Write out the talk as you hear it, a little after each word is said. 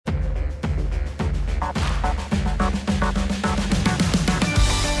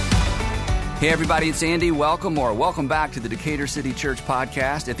Hey everybody, it's Andy. Welcome back to the Decatur City Church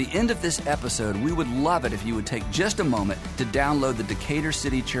podcast. At the end of this episode, we would love it if you would take just a moment to download the Decatur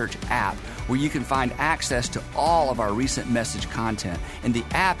City Church app, where you can find access to all of our recent message content. And the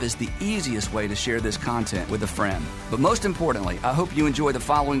app is the easiest way to share this content with a friend. But most importantly, I hope you enjoy the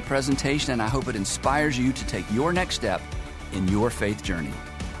following presentation, and I hope it inspires you to take your next step in your faith journey.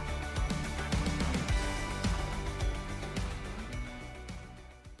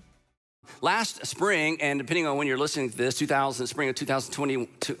 Last spring, and depending on when you're listening to this, spring of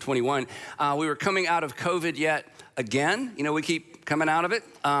 2021, we were coming out of COVID yet again. You know, we keep coming out of it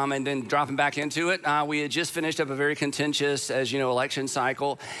and then dropping back into it. We had just finished up a very contentious, as you know, election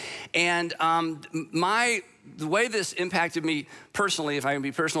cycle. And the way this impacted me personally, if I can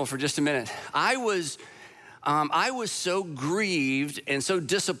be personal for just a minute, I was so grieved and so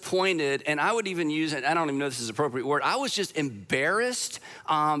disappointed, and I would even use it, I don't even know if this is an appropriate word, I was just embarrassed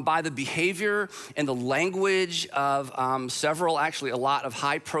by the behavior and the language of a lot of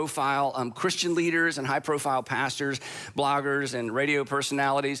high-profile Christian leaders and high-profile pastors, bloggers, and radio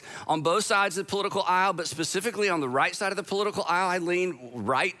personalities on both sides of the political aisle, but specifically on the right side of the political aisle. I lean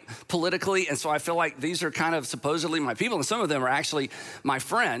right politically, and so I feel like these are kind of supposedly my people, and some of them are actually my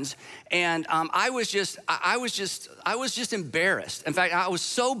friends, and I was just embarrassed. In fact, I was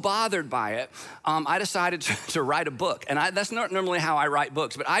so bothered by it, I decided to write a book. And that's not normally how I write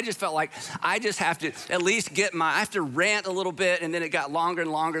books, but I just felt like I just have to at least I have to rant a little bit. And then it got longer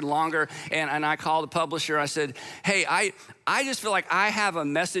and longer and longer. And I called the publisher. I said, hey, I just feel like I have a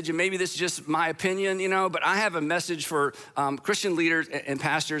message, and maybe this is just my opinion, but I have a message for Christian leaders and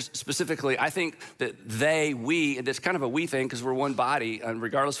pastors specifically. I think that it's kind of a we thing because we're one body,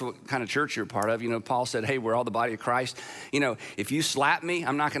 regardless of what kind of church you're a part of. Paul said, hey, we're all the body of Christ. If you slap me,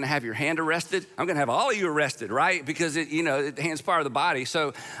 I'm not going to have your hand arrested. I'm going to have all of you arrested, right? Because the hand's part of the body.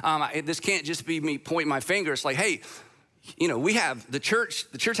 So this can't just be me pointing my finger. It's like, hey, we have the church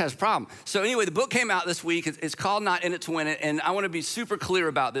has a problem. So anyway, the book came out this week. It's called Not In It to Win It. And I want to be super clear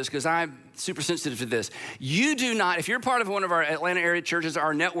about this because I'm super sensitive to this. You do not, if you're part of one of our Atlanta area churches,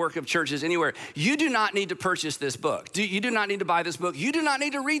 our network of churches anywhere, you do not need to purchase this book. You do not need to buy this book. You do not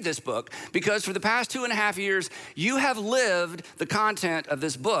need to read this book, because for the past 2.5 years, you have lived the content of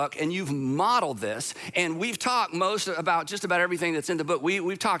this book and you've modeled this. And we've talked just about everything that's in the book.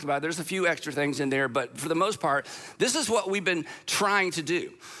 We've talked about it. There's a few extra things in there, but for the most part, this is what we've been trying to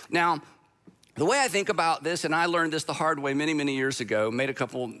do. Now, the way I think about this, and I learned this the hard way many, many years ago, made a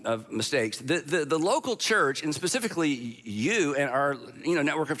couple of mistakes. The local church, and specifically you and our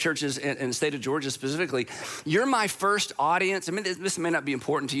network of churches in the state of Georgia specifically, you're my first audience. I mean, this may not be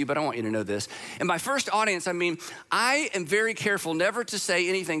important to you, but I want you to know this. And my first audience, I am very careful never to say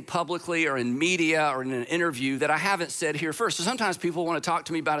anything publicly or in media or in an interview that I haven't said here first. So sometimes people want to talk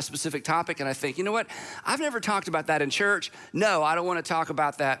to me about a specific topic, and I think, you know what? I've never talked about that in church. No, I don't want to talk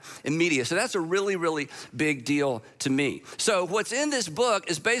about that in media. So that's a really, really big deal to me. So what's in this book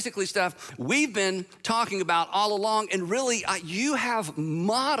is basically stuff we've been talking about all along, and really you have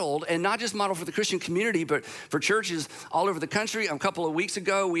modeled, and not just modeled for the Christian community, but for churches all over the country. A couple of weeks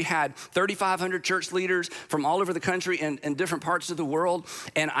ago, we had 3,500 church leaders from all over the country and different parts of the world,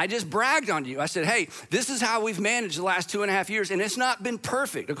 and I just bragged on you. I said, hey, this is how we've managed the last 2.5 years, and it's not been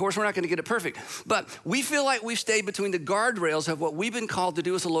perfect. Of course, we're not going to get it perfect, but we feel like we've stayed between the guardrails of what we've been called to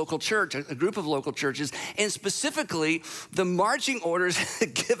do as a local church, a group of local churches, and specifically the marching orders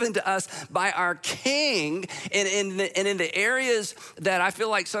given to us by our King. And in the areas that I feel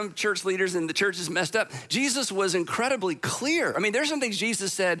like some church leaders and the churches messed up, Jesus was incredibly clear. There's some things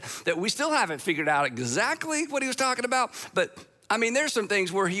Jesus said that we still haven't figured out exactly what he was talking about, but there's some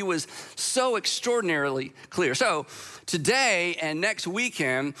things where he was so extraordinarily clear. So today and next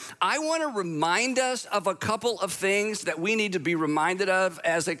weekend, I want to remind us of a couple of things that we need to be reminded of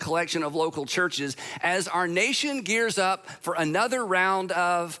as a collection of local churches as our nation gears up for another round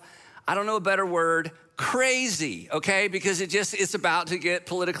of, I don't know a better word, crazy, okay? Because it's about to get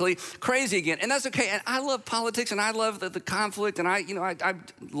politically crazy again. And that's okay. And I love politics, and I love the conflict, and I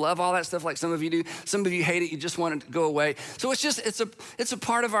love all that stuff like some of you do. Some of you hate it. You just want it to go away. So it's a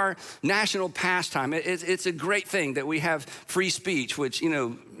part of our national pastime. It's a great thing that we have free speech, which,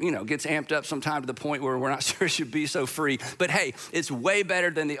 gets amped up sometime to the point where we're not sure it should be so free. But hey, it's way better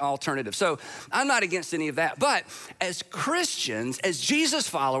than the alternative. So I'm not against any of that. But as Christians, as Jesus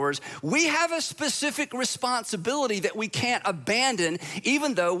followers, we have a specific responsibility that we can't abandon,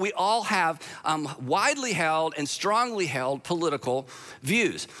 even though we all have widely held and strongly held political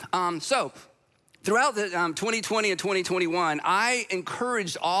views. So Throughout the 2020 and 2021, I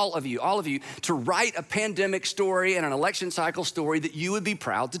encouraged all of you to write a pandemic story and an election cycle story that you would be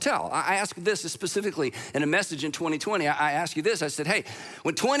proud to tell. I asked this specifically in a message in 2020. I asked you this. I said, hey,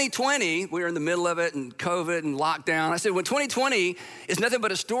 when 2020, we were in the middle of it and COVID and lockdown. I said, when 2020 is nothing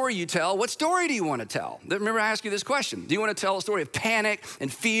but a story you tell, what story do you want to tell? Remember, I asked you this question. Do you want to tell a story of panic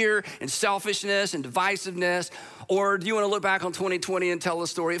and fear and selfishness and divisiveness? Or do you want to look back on 2020 and tell a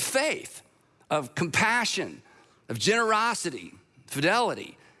story of faith, of compassion, of generosity,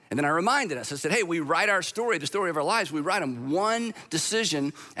 fidelity? And then I reminded us, I said, hey, we write our story, the story of our lives, we write them one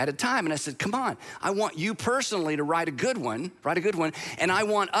decision at a time. And I said, come on, I want you personally to write a good one. And I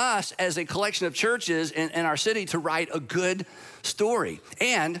want us as a collection of churches in our city to write a good story.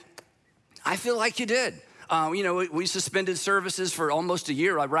 And I feel like you did. We suspended services for almost a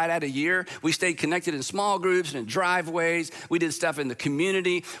year, right at a year. We stayed connected in small groups and in driveways. We did stuff in the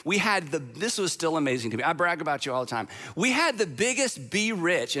community. This was still amazing to me. I brag about you all the time. We had the biggest Be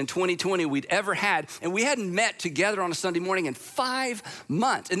Rich in 2020 we'd ever had, and we hadn't met together on a Sunday morning in 5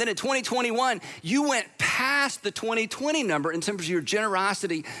 months. And then in 2021, you went past the 2020 number in terms of your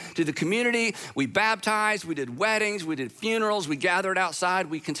generosity to the community. We baptized, we did weddings, we did funerals, we gathered outside,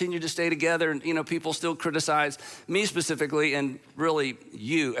 we continued to stay together, and people still criticize me specifically, and really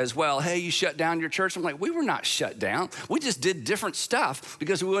you as well. Hey, you shut down your church. I'm like, we were not shut down. We just did different stuff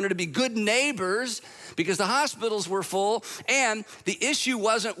because we wanted to be good neighbors, because the hospitals were full. And the issue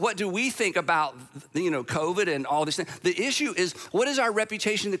wasn't what do we think about, COVID and all these things. The issue is, what is our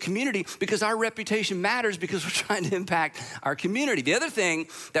reputation in the community? Because our reputation matters, because we're trying to impact our community. The other thing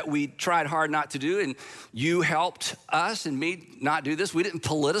that we tried hard not to do, and you helped us and me not do this, we didn't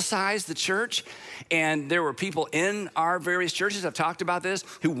politicize the church. And there were people in our various churches, I've talked about this,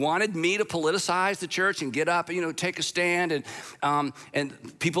 who wanted me to politicize the church and get up, take a stand.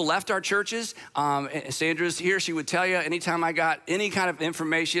 And people left our churches. And Sandra's here, she would tell you, anytime I got any kind of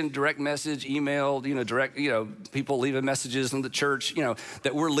information, direct message, email, people leaving messages in the church,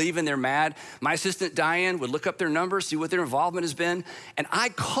 that we're leaving, they're mad. My assistant Diane would look up their numbers, see what their involvement has been. And I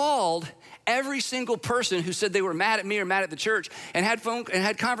called every single person who said they were mad at me or mad at the church, and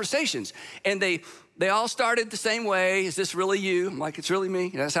had conversations. And they all started the same way. Is this really you? I'm like, it's really me.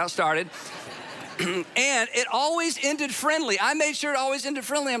 That's how it started. And it always ended friendly. I made sure it always ended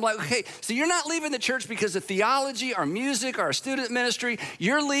friendly. I'm like, okay, so you're not leaving the church because of theology or music or student ministry.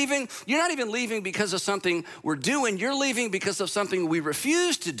 You're not even leaving because of something we're doing. You're leaving because of something we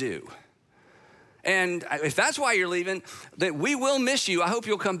refuse to do. And if that's why you're leaving, then we will miss you. I hope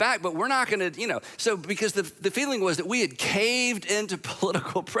you'll come back, but we're not gonna, So because the feeling was that we had caved into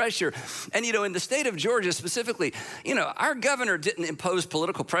political pressure. And, in the state of Georgia specifically, our governor didn't impose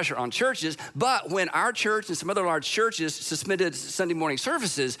political pressure on churches, but when our church and some other large churches suspended Sunday morning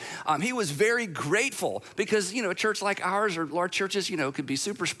services, he was very grateful, because, a church like ours or large churches, could be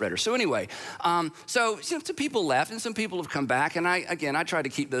super spreaders. So anyway, some people left and some people have come back. And I tried to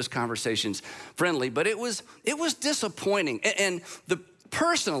keep those conversations friendly. But it was disappointing, and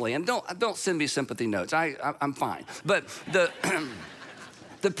personally, and don't send me sympathy notes. I'm fine. But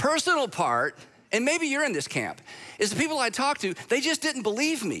the personal part, and maybe you're in this camp, is the people I talked to, they just didn't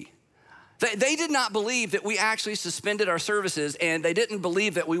believe me. They did not believe that we actually suspended our services, and they didn't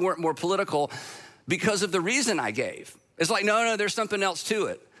believe that we weren't more political because of the reason I gave. It's like, no, there's something else to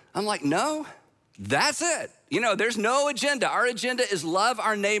it. I'm like, no, that's it. There's no agenda. Our agenda is love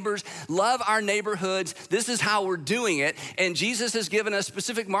our neighbors, love our neighborhoods. This is how we're doing it. And Jesus has given us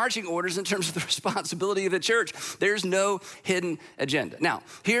specific marching orders in terms of the responsibility of the church. There's no hidden agenda. Now,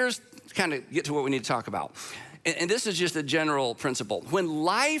 here's kind of get to what we need to talk about. And this is just a general principle. When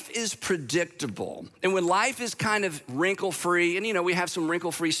life is predictable and when life is kind of wrinkle-free, and we have some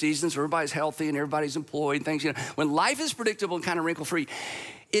wrinkle-free seasons where everybody's healthy and everybody's employed and things, when life is predictable and kind of wrinkle-free,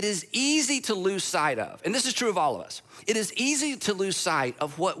 it is easy to lose sight of, and this is true of all of us, it is easy to lose sight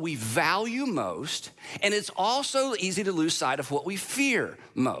of what we value most, and it's also easy to lose sight of what we fear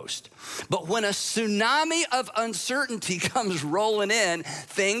most. But when a tsunami of uncertainty comes rolling in,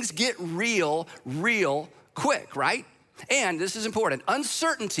 things get real quick, right? And this is important,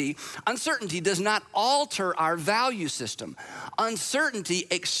 uncertainty does not alter our value system. Uncertainty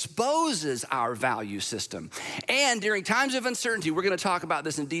exposes our value system. And during times of uncertainty, we're gonna talk about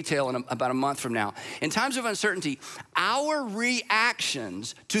this in detail in about a month from now. In times of uncertainty, our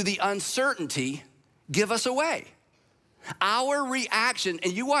reactions to the uncertainty give us away. Our reaction,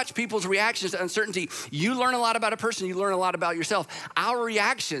 and you watch people's reactions to uncertainty, you learn a lot about a person, you learn a lot about yourself. Our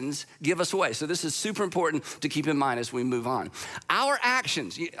reactions give us away. So this is super important to keep in mind as we move on. Our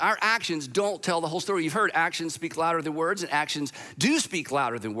actions don't tell the whole story. You've heard actions speak louder than words, and actions do speak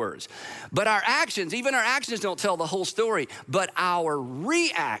louder than words. But our actions, even our actions don't tell the whole story, but our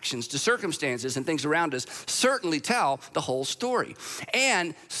reactions to circumstances and things around us certainly tell the whole story.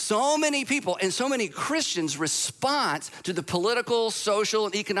 And so many people and so many Christians' response to the political, social,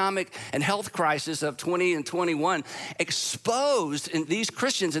 and economic and health crisis of 20 and 21 exposed in these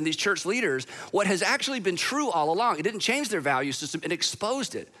Christians and these church leaders what has actually been true all along. It didn't change their value system, it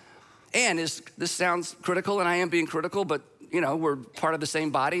exposed it. And this sounds critical, and I am being critical, but we're part of the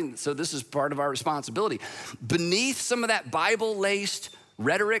same body, so this is part of our responsibility. Beneath some of that Bible-laced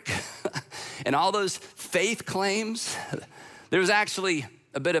rhetoric and all those faith claims, there's actually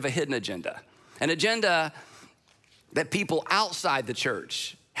a bit of a hidden agenda. An agenda that people outside the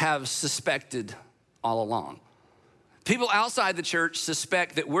church have suspected all along. People outside the church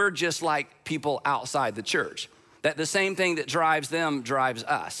suspect that we're just like people outside the church, that the same thing that drives them drives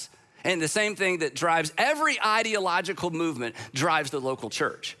us, and the same thing that drives every ideological movement drives the local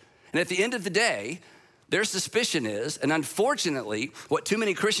church. And at the end of the day, their suspicion is, and unfortunately, what too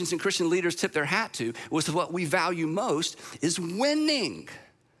many Christians and Christian leaders tip their hat to, was what we value most is winning.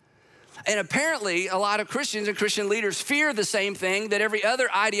 And apparently, a lot of Christians and Christian leaders fear the same thing that every other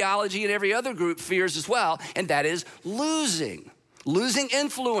ideology and every other group fears as well, and that is losing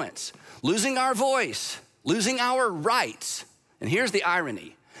influence, losing our voice, losing our rights. And here's the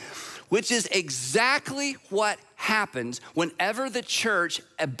irony, which is exactly what happens whenever the church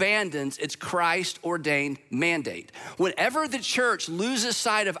abandons its Christ-ordained mandate. Whenever the church loses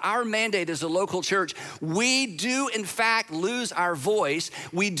sight of our mandate as a local church, we do in fact lose our voice.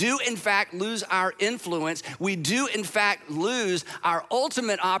 We do in fact lose our influence. We do in fact lose our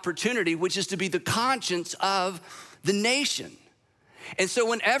ultimate opportunity, which is to be the conscience of the nation. And so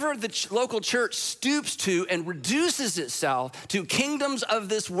whenever the local church stoops to and reduces itself to kingdoms of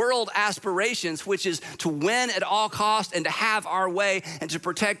this world aspirations, which is to win at all costs and to have our way and to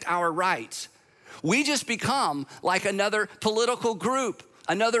protect our rights, we just become like another political group,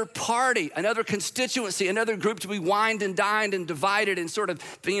 another party, another constituency, another group to be wined and dined and divided and sort of,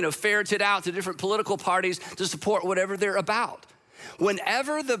 ferreted out to different political parties to support whatever they're about.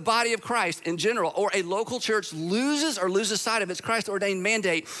 Whenever the body of Christ in general or a local church loses sight of its Christ-ordained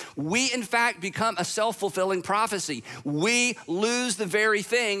mandate, we in fact become a self-fulfilling prophecy. We lose the very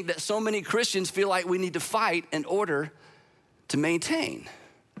thing that so many Christians feel like we need to fight in order to maintain.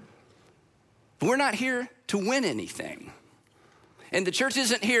 We're not here to win anything. And the church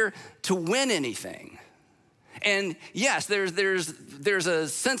isn't here to win anything. And yes, there's a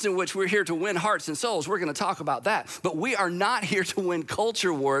sense in which we're here to win hearts and souls. We're going to talk about that. But we are not here to win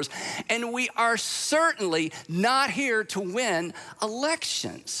culture wars. And we are certainly not here to win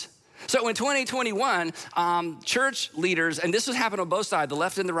elections. So in 2021, church leaders, and this has happened on both sides, the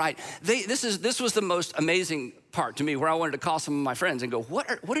left and the right, this was the most amazing part to me, where I wanted to call some of my friends and go, what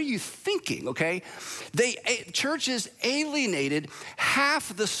are you thinking, okay? Churches alienated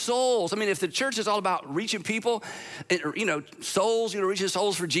half the souls. I mean, if the church is all about reaching people, souls, reaching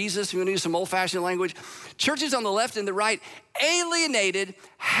souls for Jesus, you want to use some old-fashioned language, churches on the left and the right alienated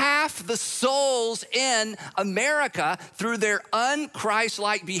half the souls in America through their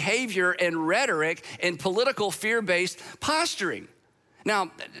un-Christ-like behavior and rhetoric and political fear-based posturing.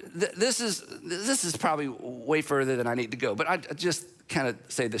 Now, this is probably way further than I need to go, but I just kind of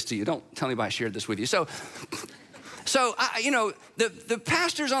say this to you. Don't tell anybody I shared this with you. So the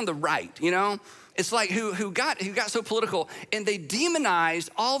pastors on the right, it's like who got so political, and they demonized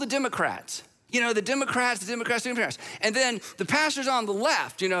all the Democrats. The Democrats. And then the pastors on the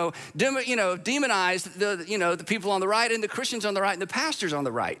left, demonized the people on the right and the Christians on the right and the pastors on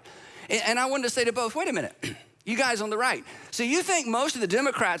the right. And I wanted to say to both, wait a minute. You guys on the right. So you think most of the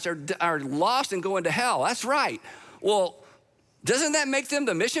Democrats are lost and going to hell. That's right. Well, doesn't that make them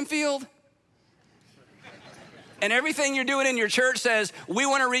the mission field? And everything you're doing in your church says, we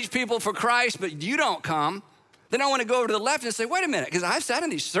want to reach people for Christ, but you don't come. Then I want to go over to the left and say, wait a minute, because I've sat in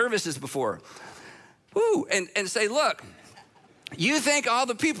these services before. And say, look, you think all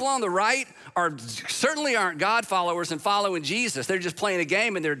the people on the right certainly aren't God followers and following Jesus. They're just playing a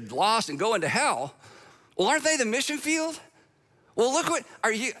game and they're lost and going to hell. Well, aren't they the mission field? Well, look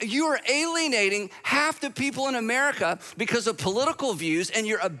you are alienating half the people in America because of political views, and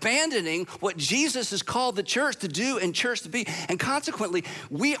you're abandoning what Jesus has called the church to do and church to be. And consequently,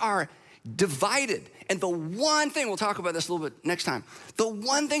 we are divided. And the one thing, we'll talk about this a little bit next time, the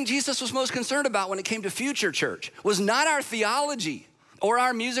one thing Jesus was most concerned about when it came to Future Church was not our theology or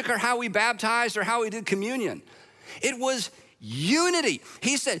our music or how we baptized or how we did communion. It was unity.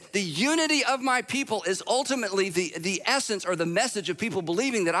 He said, the unity of my people is ultimately the essence or the message of people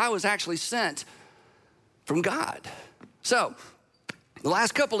believing that I was actually sent from God. So the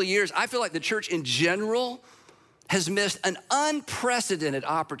last couple of years, I feel like the church in general has missed an unprecedented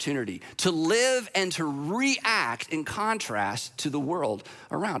opportunity to live and to react in contrast to the world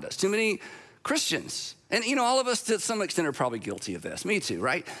around us. Too many Christians, and all of us to some extent are probably guilty of this. Me too,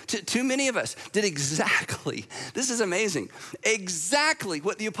 right? Too many of us did exactly, this is amazing, exactly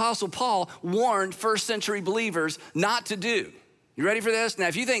what the Apostle Paul warned first century believers not to do. You ready for this? Now,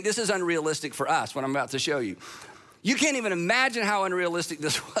 if you think this is unrealistic for us, what I'm about to show you, you can't even imagine how unrealistic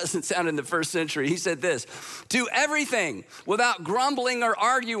this was and sounded in the first century. He said this, do everything without grumbling or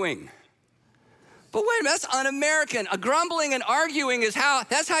arguing. But wait a minute, that's un-American. A grumbling and arguing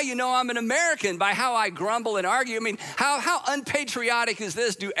that's how you know I'm an American, by how I grumble and argue. I mean, how unpatriotic is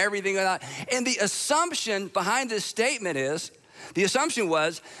this, do everything without? And the assumption behind this statement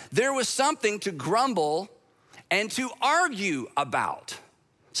was there was something to grumble and to argue about.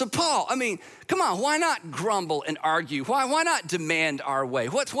 So Paul, come on, why not grumble and argue? Why not demand our way?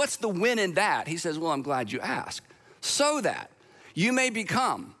 What's the win in that? He says, well, I'm glad you asked. So that you may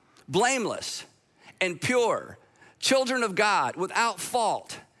become blameless and pure, children of God without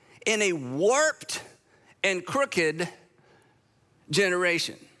fault in a warped and crooked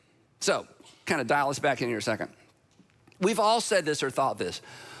generation. So kind of dial us back in here a second. We've all said this or thought this.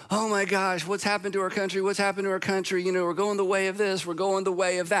 Oh my gosh, what's happened to our country? What's happened to our country? We're going the way of this, we're going the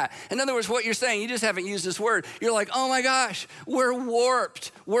way of that. In other words, what you're saying, you just haven't used this word. You're like, oh my gosh, we're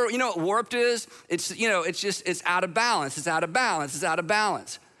warped. You know what warped is? It's out of balance, it's out of balance, it's out of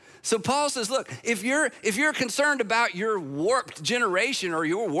balance. So Paul says, look, if you're concerned about your warped generation or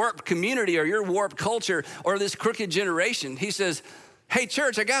your warped community or your warped culture or this crooked generation, he says, hey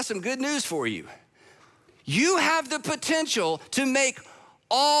church, I got some good news for you. You have the potential to make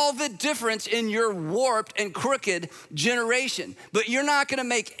all the difference in your warped and crooked generation. But you're not gonna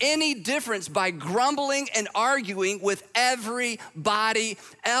make any difference by grumbling and arguing with everybody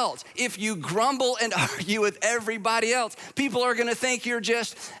else. If you grumble and argue with everybody else, people are gonna think you're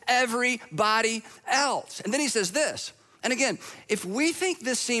just everybody else. And then he says this, and again, if we think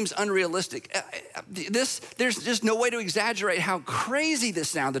this seems unrealistic, there's just no way to exaggerate how crazy this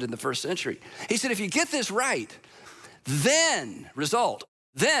sounded in the first century. He said, if you get this right, then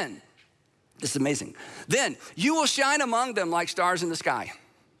this is amazing. Then you will shine among them like stars in the sky.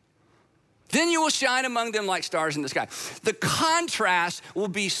 Then you will shine among them like stars in the sky. The contrast will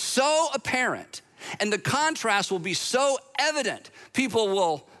be so apparent and the contrast will be so evident, people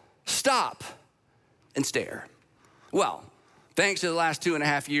will stop and stare. Well, thanks to the last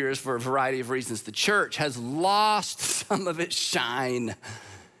 2.5 years, for a variety of reasons, the church has lost some of its shine.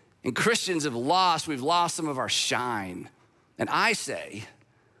 And Christians we've lost some of our shine. And I say,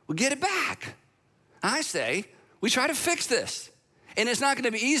 we get it back. I say, we try to fix this. And it's not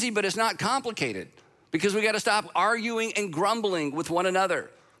gonna be easy, but it's not complicated, because we gotta stop arguing and grumbling with one another.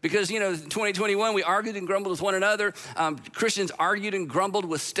 Because 2021, we argued and grumbled with one another. Christians argued and grumbled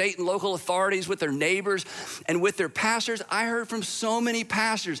with state and local authorities, with their neighbors, and with their pastors. I heard from so many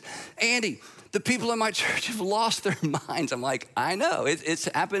pastors, Andy, the people in my church have lost their minds. I'm like, I know, it's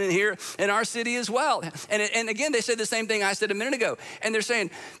happening here in our city as well. And again, they said the same thing I said a minute ago. And they're saying,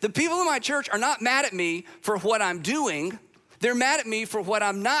 the people in my church are not mad at me for what I'm doing. They're mad at me for what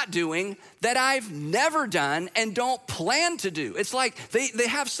I'm not doing that I've never done and don't plan to do. It's like they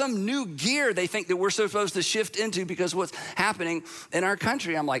have some new gear they think that we're supposed to shift into because of what's happening in our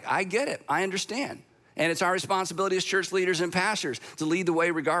country. I'm like, I get it, I understand. And it's our responsibility as church leaders and pastors to lead the way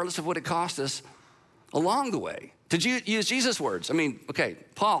regardless of what it costs us along the way. To use Jesus' words,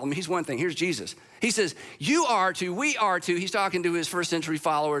 Paul, he's one thing, here's Jesus. He says, we are to, he's talking to his first century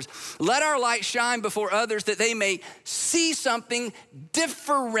followers, let our light shine before others that they may see something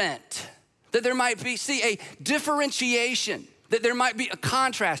different, that there might be, a differentiation, that there might be a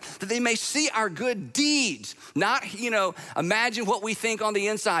contrast, that they may see our good deeds, not, imagine what we think on the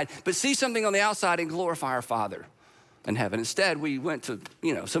inside, but see something on the outside and glorify our Father in heaven. Instead, we went to,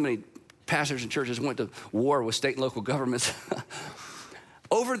 so many pastors and churches went to war with state and local governments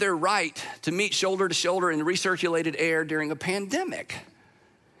over their right to meet shoulder to shoulder in recirculated air during a pandemic.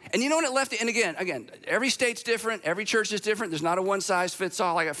 And you know what it left, and again, every state's different, every church is different. There's not a one size fits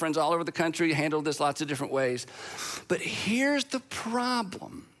all. I got friends all over the country handled this lots of different ways. But here's the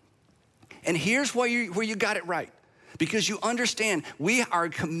problem. And here's where you got it right. because you understand we are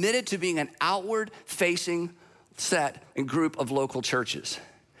committed to being an outward-facing set and group of local churches.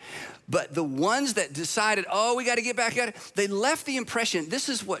 But the ones that decided, we got to get back at it, they left the impression, this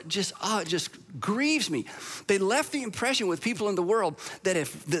is what just grieves me. They left the impression with people in the world that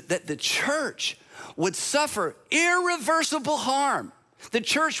that the church would suffer irreversible harm. The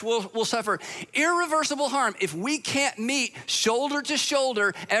church will suffer irreversible harm if we can't meet shoulder to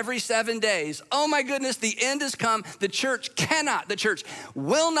shoulder every 7 days. Oh my goodness, the end has come. The church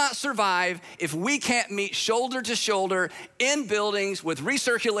will not survive if we can't meet shoulder to shoulder in buildings with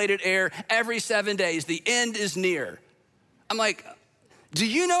recirculated air every 7 days. The end is near. I'm like, do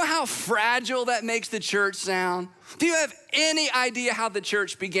you know how fragile that makes the church sound? Do you have any idea how the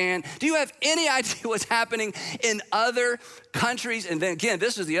church began? Do you have any idea what's happening in other countries? And then again,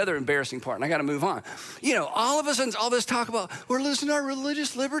 this is the other embarrassing part, and I gotta move on. You know, all of a sudden, all this talk about, we're losing our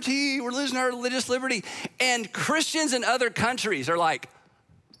religious liberty, and Christians in other countries are like,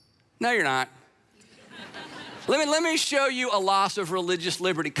 no, you're not. Let me show you a loss of religious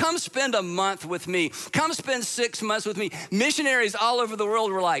liberty. Come spend a month with me. Come spend 6 months with me. Missionaries all over the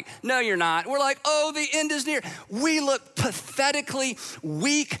world were like, no, you're not. We're like, the end is near. We look pathetically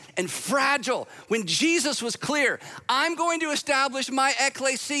weak and fragile. When Jesus was clear, I'm going to establish my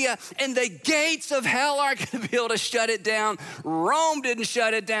ecclesia and the gates of hell aren't going to be able to shut it down. Rome didn't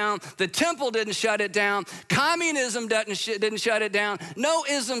shut it down. The temple didn't shut it down. Communism didn't shut it down. No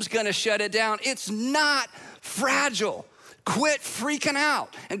ism's going to shut it down. It's not fragile. Quit freaking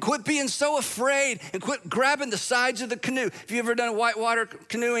out and quit being so afraid and quit grabbing the sides of the canoe. If you've ever done whitewater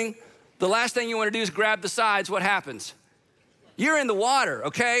canoeing, the last thing you want to do is grab the sides. What happens? You're in the water,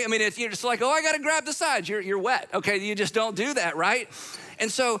 okay? I mean, you're just like, I got to grab the sides. You're wet, okay? You just don't do that, right?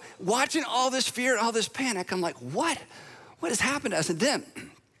 And so watching all this fear and all this panic, I'm like, what has happened to us? And then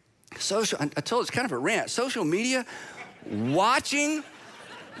I told it's kind of a rant. Social media, watching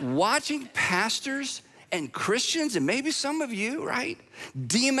pastors and Christians, and maybe some of you, right,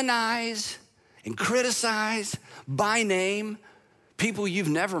 demonize and criticize by name people you've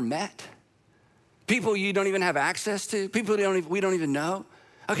never met, people you don't even have access to, people we don't even know.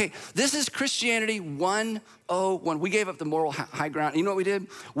 Okay, this is Christianity 101. We gave up the moral high ground. You know what we did?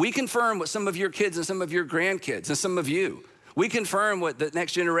 We confirmed what some of your kids and some of your grandkids and some of you, we confirmed what the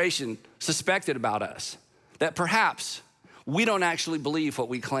next generation suspected about us, that perhaps we don't actually believe what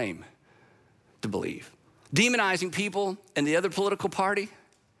we claim to believe. Demonizing people and the other political party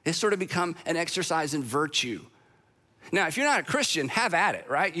has sort of become an exercise in virtue. Now, if you're not a Christian, have at it,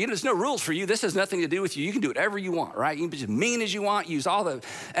 right? There's no rules for you. This has nothing to do with you. You can do whatever you want, right? You can be as mean as you want, use all the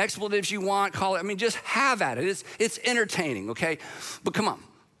expletives you want, just have at it. It's entertaining, okay? But come on.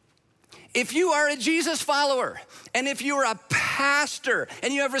 If you are a Jesus follower and if you are a pastor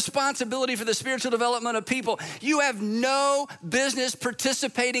and you have responsibility for the spiritual development of people, you have no business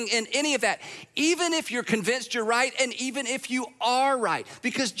participating in any of that, even if you're convinced you're right and even if you are right,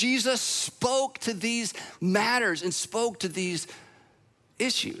 because Jesus spoke to these matters and spoke to these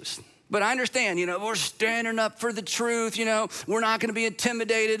issues. But I understand, we're standing up for the truth, we're not gonna be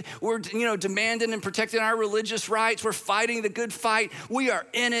intimidated. We're, demanding and protecting our religious rights. We're fighting the good fight. We are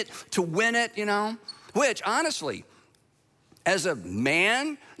in it to win it, which honestly, as a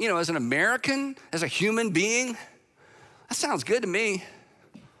man, as an American, as a human being, that sounds good to me.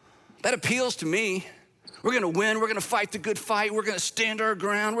 That appeals to me. We're gonna win, we're gonna fight the good fight, we're gonna stand our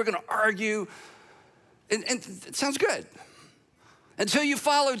ground, we're gonna argue, and it sounds good. Until you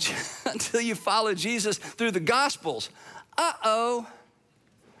follow Jesus through the Gospels, Until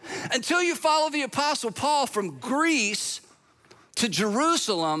you follow the Apostle Paul from Greece to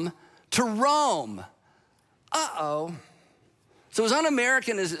Jerusalem to Rome, So as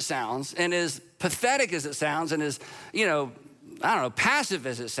un-American as it sounds, and as pathetic as it sounds, and as, passive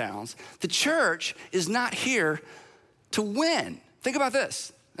as it sounds, the church is not here to win. Think about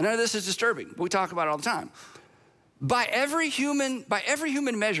this. I know this is disturbing, but we talk about it all the time. By every human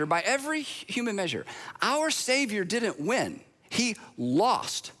measure, our Savior didn't win. He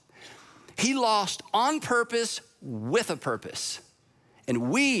lost. He lost on purpose with a purpose.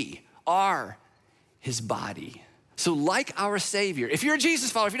 And we are his body. So like our Savior, if you're a Jesus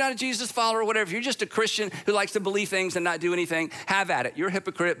follower, if you're not a Jesus follower or whatever, if you're just a Christian who likes to believe things and not do anything, have at it. You're a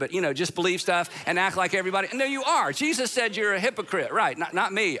hypocrite, but just believe stuff and act like everybody. No, you are. Jesus said you're a hypocrite, right?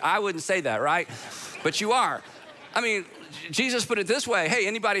 Not me. I wouldn't say that, right? But you are. I mean, Jesus put it this way. Hey,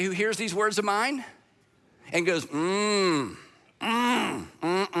 anybody who hears these words of mine and goes, and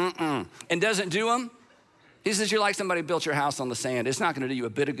doesn't do them, He says, you're like somebody built your house on the sand. It's not gonna do you a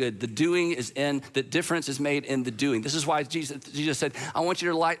bit of good. The difference is made in the doing. This is why Jesus said, I want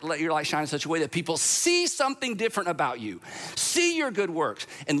you to let your light shine in such a way that people see something different about you. See your good works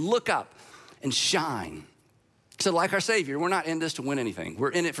and look up and shine. So like our Savior, we're not in this to win anything.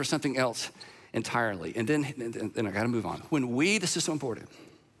 We're in it for something else entirely. And then I gotta move on. This is so important.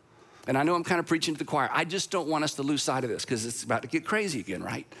 And I know I'm kind of preaching to the choir. I just don't want us to lose sight of this because it's about to get crazy again,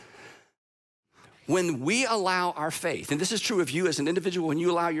 right? When we allow our faith, and this is true of you as an individual, when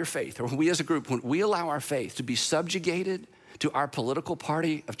you allow your faith, or when we as a group, when we allow our faith to be subjugated to our political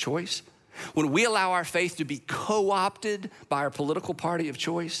party of choice, when we allow our faith to be co-opted by our political party of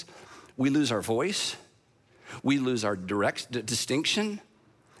choice, we lose our voice, we lose our direct distinction,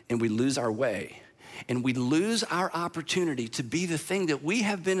 and we lose our way. And we lose our opportunity to be the thing that we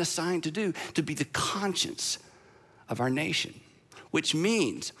have been assigned to do, to be the conscience of our nation. Which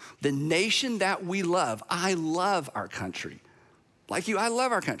means the nation that we love, I love our country. Like you, I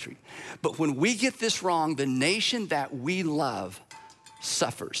love our country. But when we get this wrong, the nation that we love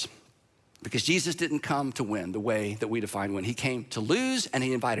suffers. Because Jesus didn't come to win the way that we define win. He came to lose, and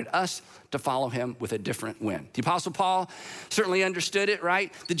he invited us to follow him with a different win. The Apostle Paul certainly understood it,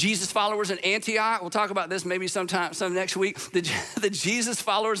 right? The Jesus followers in Antioch, we'll talk about this maybe some next week. The Jesus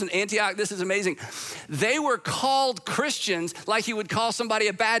followers in Antioch, this is amazing. They were called Christians like you would call somebody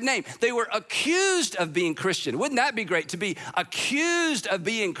a bad name. They were accused of being Christian. Wouldn't that be great to be accused of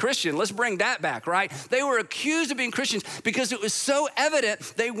being Christian? Let's bring that back, right? They were accused of being Christians because it was so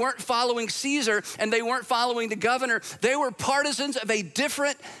evident they weren't following Caesar and they weren't following the governor. They were partisans of a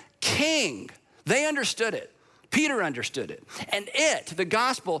different king. They understood it. Peter understood it. And the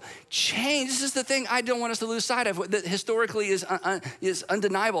gospel changed. This is the thing I don't want us to lose sight of that historically is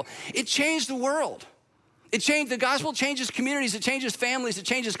undeniable. It changed the world. The gospel changes communities, it changes families, it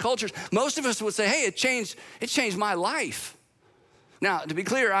changes cultures. Most of us would say, hey, it changed my life. Now, to be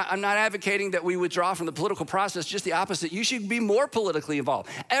clear, I'm not advocating that we withdraw from the political process, just the opposite. You should be more politically involved.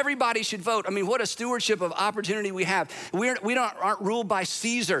 Everybody should vote. I mean, what a stewardship of opportunity we have. We aren't ruled by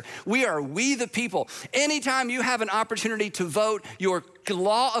Caesar. We the people. Anytime you have an opportunity to vote, your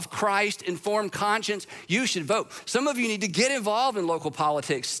law of Christ informed conscience, you should vote. Some of you need to get involved in local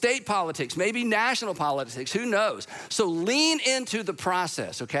politics, state politics, maybe national politics, who knows? So lean into the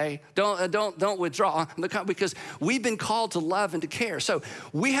process, okay? Don't withdraw because we've been called to love and to care. So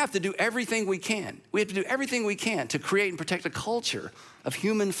we have to do everything we can. We have to do everything we can to create and protect a culture of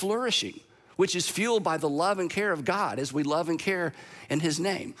human flourishing, which is fueled by the love and care of God as we love and care in his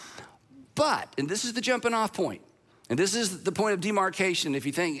name. But, and this is the jumping off point, and this is the point of demarcation. If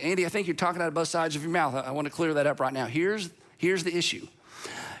you think, Andy, I think you're talking out of both sides of your mouth. I want to clear that up right now. Here's the issue.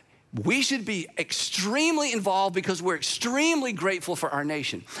 We should be extremely involved because we're extremely grateful for our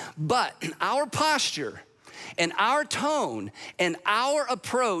nation. But our posture and our tone and our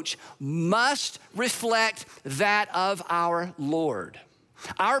approach must reflect that of our Lord.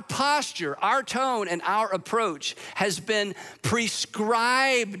 Our posture, our tone, and our approach has been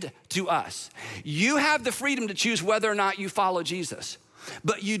prescribed to us. You have the freedom to choose whether or not you follow Jesus,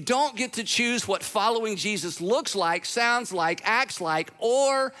 but you don't get to choose what following Jesus looks like, sounds like, acts like,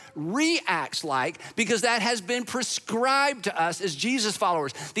 or reacts like, because that has been prescribed to us as Jesus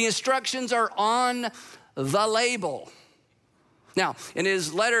followers. The instructions are on the label. Now, in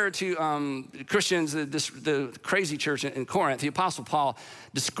his letter to Christians, the crazy church in Corinth, the Apostle Paul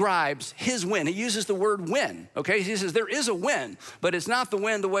describes his win. He uses the word win, okay? He says there is a win, but it's not the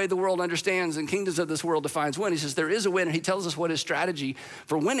win the way the world understands and kingdoms of this world defines win. He says there is a win, and he tells us what his strategy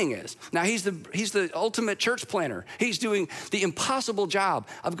for winning is. Now, he's the ultimate church planner. He's doing the impossible job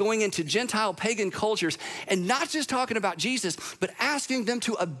of going into Gentile pagan cultures and not just talking about Jesus, but asking them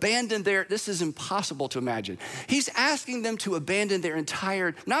to abandon this is impossible to imagine. He's asking them to abandon their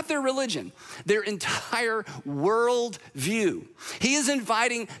entire, not their religion, their entire world view. He is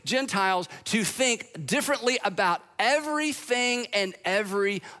inviting Gentiles to think differently about everything and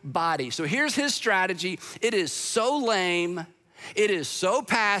everybody. So here's his strategy. It is so lame. It is so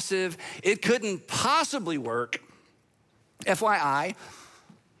passive. It couldn't possibly work. FYI,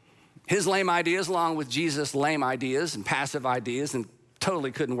 his lame ideas, along with Jesus' lame ideas and passive ideas and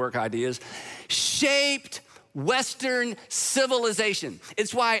totally couldn't work ideas, shaped Western civilization.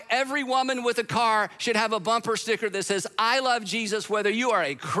 It's why every woman with a car should have a bumper sticker that says, I love Jesus, whether you are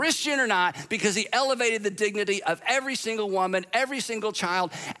a Christian or not, because he elevated the dignity of every single woman, every single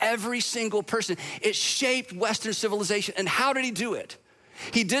child, every single person. It shaped Western civilization. And how did he do it?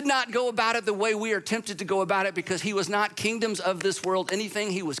 He did not go about it the way we are tempted to go about it because he was not kingdoms of this world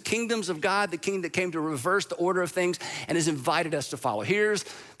anything. He was kingdoms of God, the king that came to reverse the order of things and has invited us to follow. Here's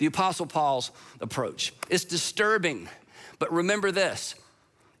the Apostle Paul's approach. It's disturbing, but remember this,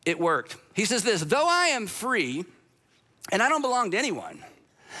 it worked. He says this, though I am free and I don't belong to anyone,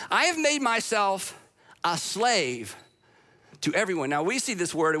 I have made myself a slave to everyone. Now, we see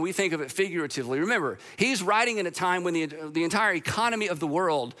this word and we think of it figuratively. Remember, he's writing in a time when the entire economy of the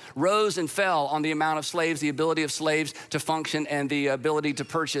world rose and fell on the amount of slaves, the ability of slaves to function, and the ability to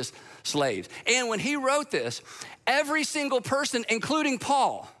purchase slaves. And when he wrote this, every single person, including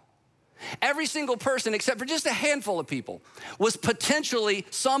Paul, every single person, except for just a handful of people, was potentially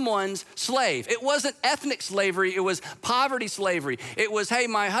someone's slave. It wasn't ethnic slavery, it was poverty slavery. It was, hey,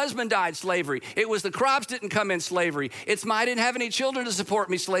 my husband died slavery. It was the crops didn't come in slavery. It's I didn't have any children to support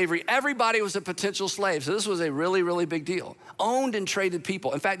me slavery. Everybody was a potential slave. So this was a really, really big deal. Owned and traded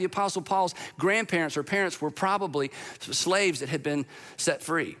people. In fact, the Apostle Paul's grandparents or parents were probably slaves that had been set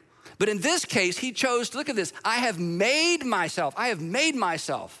free. But in this case, he chose to, look at this, I have made myself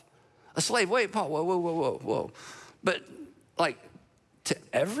a slave. Wait, Paul, whoa. But like to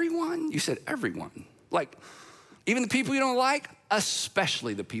everyone? You said everyone. Like even the people you don't like,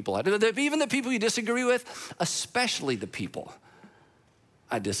 especially the people, even the people you disagree with, especially the people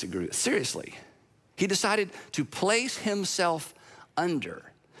I disagree with. Seriously. He decided to place himself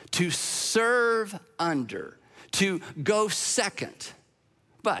under, to serve under, to go second.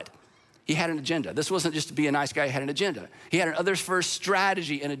 But he had an agenda. This wasn't just to be a nice guy, he had an agenda. He had an others first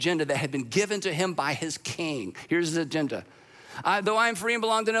strategy and agenda that had been given to him by his king. Here's his agenda. Though I am free and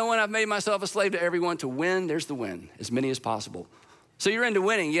belong to no one, I've made myself a slave to everyone to win, there's the win, as many as possible. So you're into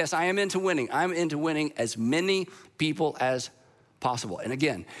winning. Yes, I am into winning. I'm into winning as many people as possible. And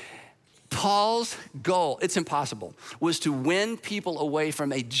again, Paul's goal, it's impossible, was to win people away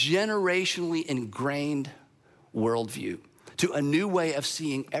from a generationally ingrained worldview to a new way of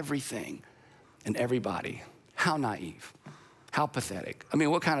seeing everything and everybody. How naive, how pathetic. I mean,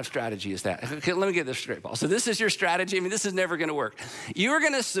 what kind of strategy is that? Okay, let me get this straight, Paul. So this is your strategy. I mean, this is never gonna work. You're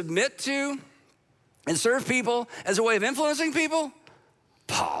gonna submit to and serve people as a way of influencing people?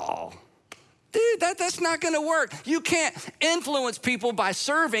 Paul, dude, that's not gonna work. You can't influence people by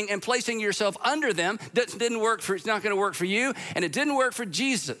serving and placing yourself under them. That didn't work it's not gonna work for you, and it didn't work for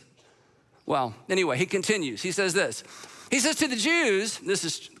Jesus. Well, anyway, he continues. He says this. He says to the Jews, this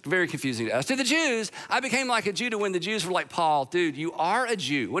is very confusing to us, to the Jews, I became like a Jew to when the Jews were like, Paul, dude, you are a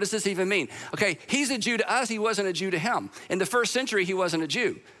Jew. What does this even mean? Okay, he's a Jew to us, he wasn't a Jew to him. In the first century, he wasn't a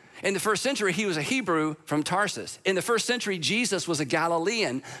Jew. In the first century, he was a Hebrew from Tarsus. In the first century, Jesus was a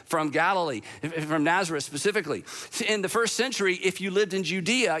Galilean from Galilee, from Nazareth specifically. In the first century, if you lived in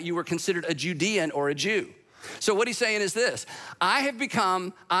Judea, you were considered a Judean or a Jew. So what he's saying is this,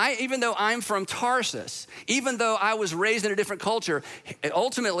 even though I'm from Tarsus, even though I was raised in a different culture,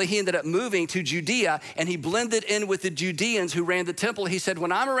 ultimately he ended up moving to Judea and he blended in with the Judeans who ran the temple. He said,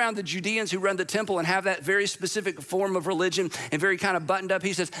 when I'm around the Judeans who run the temple and have that very specific form of religion and very kind of buttoned up,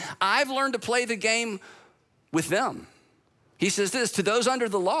 he says, I've learned to play the game with them. He says this, to those under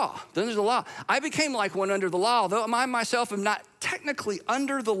the law, I became like one under the law, though I myself am not technically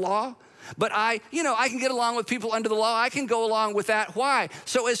under the law. But I can get along with people under the law. I can go along with that. Why?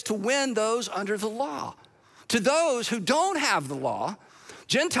 So as to win those under the law. To those who don't have the law,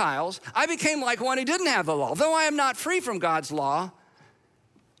 Gentiles, I became like one who didn't have the law, though I am not free from God's law.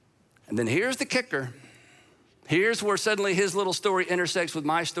 And then here's the kicker. Here's where suddenly his little story intersects with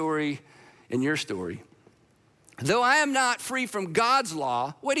my story and your story. Though I am not free from God's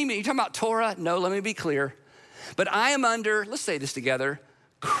law, what do you mean? You talking about Torah? No, let me be clear. But I am under, let's say this together,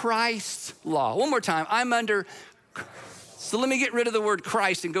 Christ's law. One more time, I'm under, so let me get rid of the word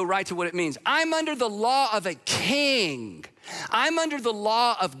Christ and go right to what it means. I'm under the law of a king. I'm under the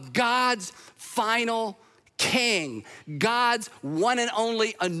law of God's final king, God's one and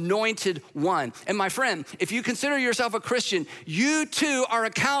only anointed one. And my friend, if you consider yourself a Christian, you too are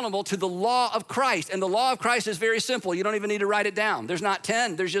accountable to the law of Christ. And the law of Christ is very simple. You don't even need to write it down. There's not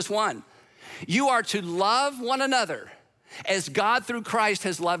 10, there's just one. You are to love one another as God through Christ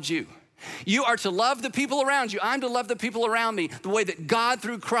has loved you. You are to love the people around you. I'm to love the people around me the way that God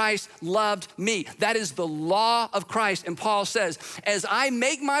through Christ loved me. That is the law of Christ. And Paul says, as I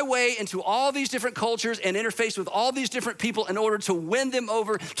make my way into all these different cultures and interface with all these different people in order to win them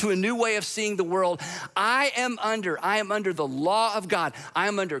over to a new way of seeing the world, I am under the law of God. I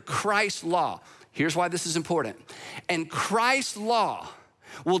am under Christ's law. Here's why this is important. And Christ's law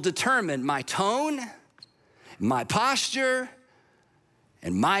will determine my tone, my posture,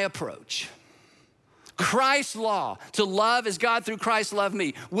 and my approach. Christ's law, to love as God through Christ loved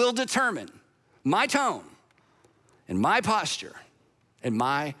me, will determine my tone and my posture and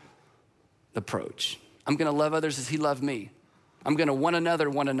my approach. I'm gonna love others as he loved me. I'm gonna one another,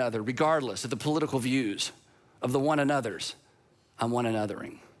 regardless of the political views of the one another's. I'm one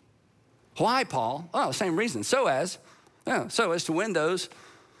anothering. Why, Paul? Oh, same reason. So as to win those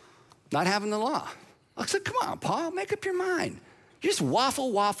not having the law. I said, come on, Paul, make up your mind. You just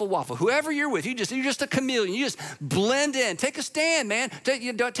waffle. Whoever you're with, you're just a chameleon. You just blend in. Take a stand, man.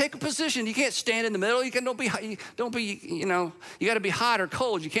 Take a position. You can't stand in the middle. You got to be hot or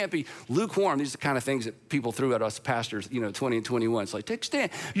cold. You can't be lukewarm. These are the kind of things that people threw at us pastors, 20 and 21. It's like, take a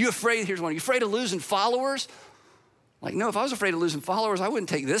stand. You afraid, here's one. You afraid of losing followers? Like, no, if I was afraid of losing followers, I wouldn't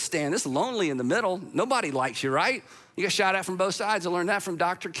take this stand. This is lonely in the middle. Nobody likes you, right? You get shot at from both sides. I learned that from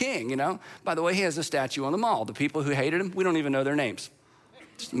Dr. King, By the way, he has a statue on the mall. The people who hated him, we don't even know their names.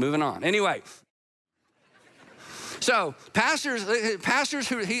 Just moving on. Anyway. So pastors who,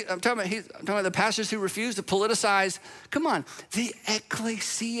 I'm talking about the pastors who refuse to politicize, come on, the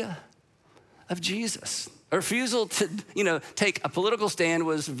ecclesia of Jesus. A refusal to, take a political stand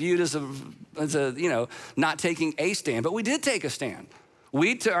was viewed as not taking a stand, but we did take a stand.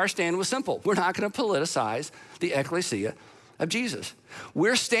 Our stand was simple. We're not gonna politicize the ecclesia of Jesus.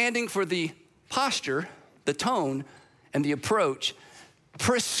 We're standing for the posture, the tone, and the approach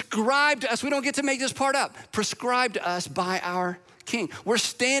prescribed to us. We don't get to make this part up. Prescribed to us by our King. We're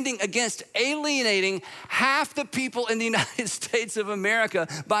standing against alienating half the people in the United States of America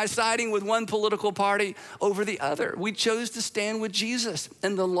by siding with one political party over the other. We chose to stand with Jesus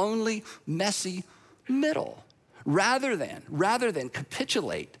in the lonely, messy middle, rather than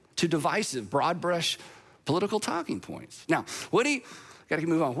capitulate to divisive, broad brush political talking points. Now, gotta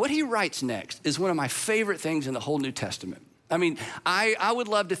move on. What he writes next is one of my favorite things in the whole New Testament. I mean, I would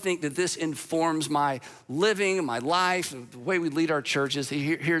love to think that this informs my living, my life, the way we lead our churches.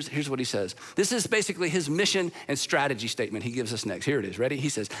 Here's what he says. This is basically his mission and strategy statement he gives us next. Here it is, ready? He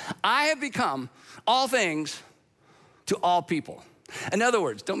says, I have become all things to all people. In other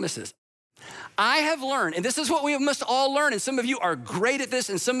words, don't miss this. I have learned, and this is what we must all learn, and some of you are great at this,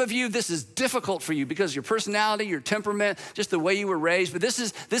 and some of you, this is difficult for you because your personality, your temperament, just the way you were raised, but this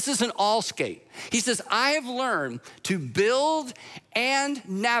is an all skate. He says, I have learned to build and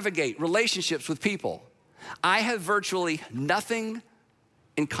navigate relationships with people I have virtually nothing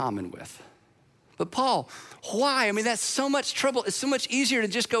in common with. But Paul, why? I mean, that's so much trouble. It's so much easier to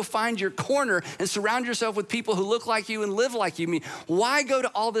just go find your corner and surround yourself with people who look like you and live like you. I mean, why go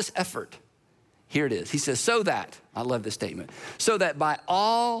to all this effort? Here it is. He says, so that, I love this statement, so that by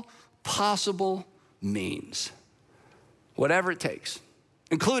all possible means, whatever it takes,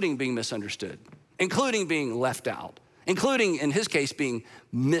 including being misunderstood, including being left out, including, in his case, being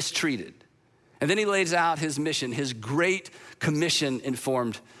mistreated. And then he lays out his mission, his great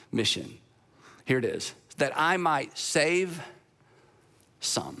commission-informed mission. Here it is, that I might save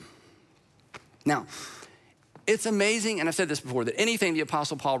some. Now, it's amazing, and I've said this before, that anything the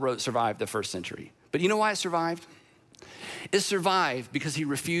Apostle Paul wrote survived the first century. But you know why it survived? It survived because he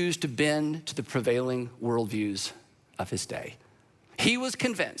refused to bend to the prevailing worldviews of his day. He was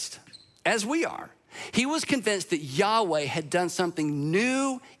convinced, as we are, he was convinced that Yahweh had done something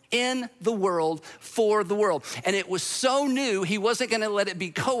new in the world for the world. And it was so new, he wasn't gonna let it be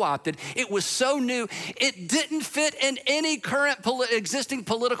co-opted. It was so new, it didn't fit in any current existing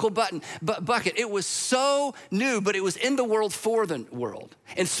political bucket. It was so new, but it was in the world for the world.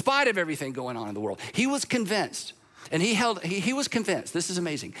 In spite of everything going on in the world, he was convinced, and he was convinced, this is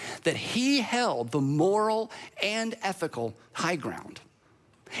amazing, that he held the moral and ethical high ground.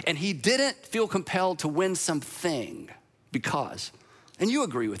 And he didn't feel compelled to win something because, and you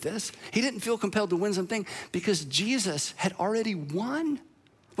agree with this, he didn't feel compelled to win something because Jesus had already won,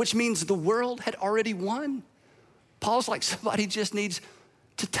 which means the world had already won. Paul's like, somebody just needs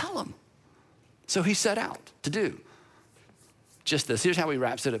to tell him. So he set out to do just this. Here's how he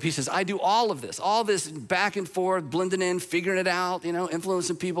wraps it up. He says, I do all this back and forth, blending in, figuring it out,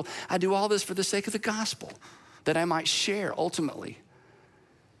 influencing people. I do all this for the sake of the gospel, that I might share ultimately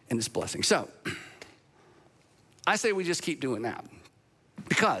in this blessing. So I say we just keep doing that.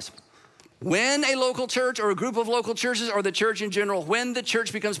 Because when a local church or a group of local churches or the church in general, when the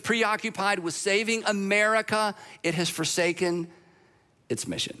church becomes preoccupied with saving America, it has forsaken its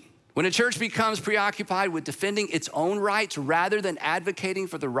mission. When a church becomes preoccupied with defending its own rights rather than advocating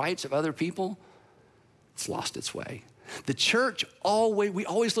for the rights of other people, it's lost its way. The church we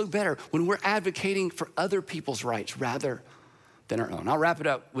always look better when we're advocating for other people's rights rather than our own. I'll wrap it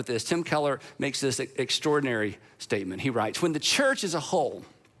up with this. Tim Keller makes this extraordinary statement. He writes, when the church as a whole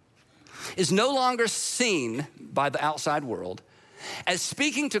is no longer seen by the outside world as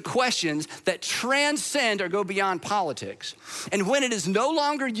speaking to questions that transcend or go beyond politics, and when it is no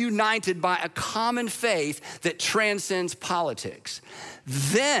longer united by a common faith that transcends politics,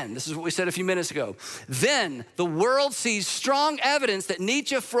 then, this is what we said a few minutes ago, then the world sees strong evidence that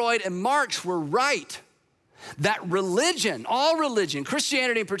Nietzsche, Freud, and Marx were right. That religion, all religion,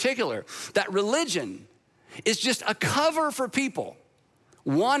 Christianity in particular, that religion is just a cover for people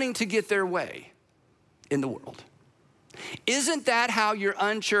wanting to get their way in the world. Isn't that how your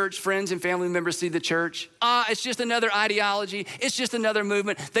unchurched friends and family members see the church? It's just another ideology. It's just another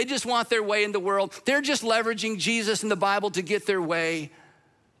movement. They just want their way in the world. They're just leveraging Jesus and the Bible to get their way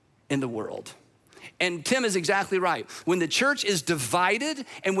in the world. And Tim is exactly right. When the church is divided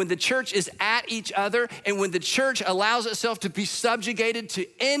and when the church is at each other and when the church allows itself to be subjugated to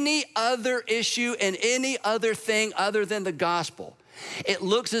any other issue and any other thing other than the gospel, it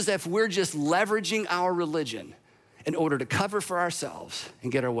looks as if we're just leveraging our religion in order to cover for ourselves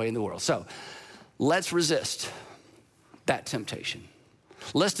and get our way in the world. So let's resist that temptation.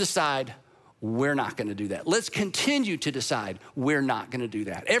 Let's decide we're not gonna do that. Let's continue to decide we're not gonna do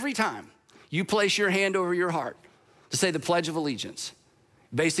that. Every time you place your hand over your heart to say the Pledge of Allegiance,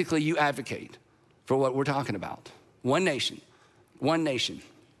 basically you advocate for what we're talking about. One nation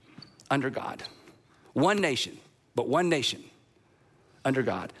under God. One nation, but one nation under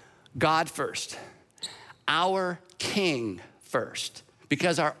God. God first. Our King first,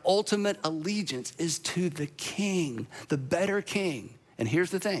 because our ultimate allegiance is to the King, the better King. And here's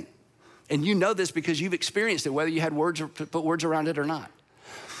the thing, and you know this because you've experienced it, whether you had words or put words around it or not.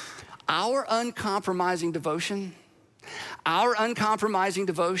 Our uncompromising devotion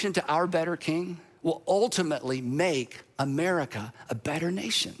to our better King will ultimately make America a better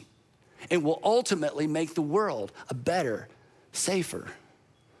nation. It will ultimately make the world a better, safer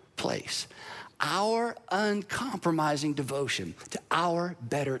place. Our uncompromising devotion to our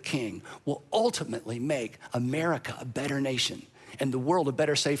better King will ultimately make America a better nation and the world a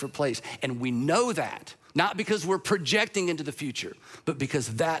better, safer place. And we know that, not because we're projecting into the future, but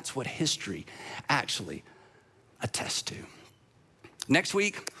because that's what history actually attests to. Next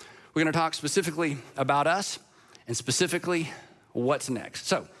week, we're gonna talk specifically about us and specifically what's next.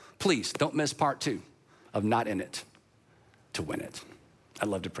 So please don't miss part 2 of Not In It to Win It. I'd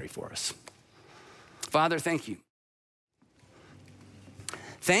love to pray for us. Father, thank you.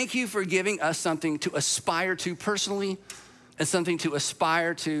 Thank you for giving us something to aspire to personally and something to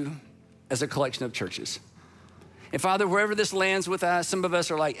aspire to as a collection of churches. And Father, wherever this lands with us, some of us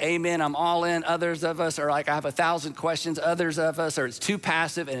are like, amen, I'm all in. Others of us are like, I have 1,000 questions. Others of us are, it's too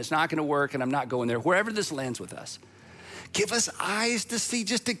passive and it's not gonna work and I'm not going there. Wherever this lands with us, give us eyes to see,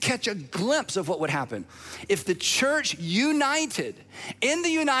 just to catch a glimpse of what would happen if the church united in the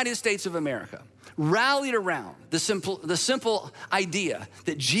United States of America rallied around the simple idea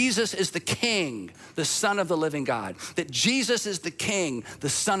that Jesus is the King, the Son of the living God, that Jesus is the King, the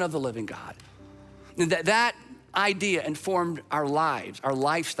Son of the living God. And that idea informed our lives, our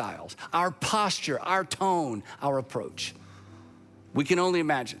lifestyles, our posture, our tone, our approach. We can only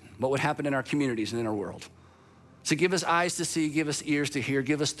imagine what would happen in our communities and in our world. So give us eyes to see, give us ears to hear,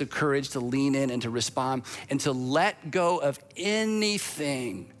 give us the courage to lean in and to respond and to let go of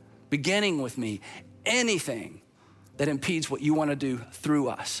anything, beginning with me, anything that impedes what you want to do through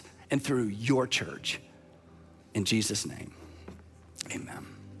us and through your church. In Jesus' name, amen.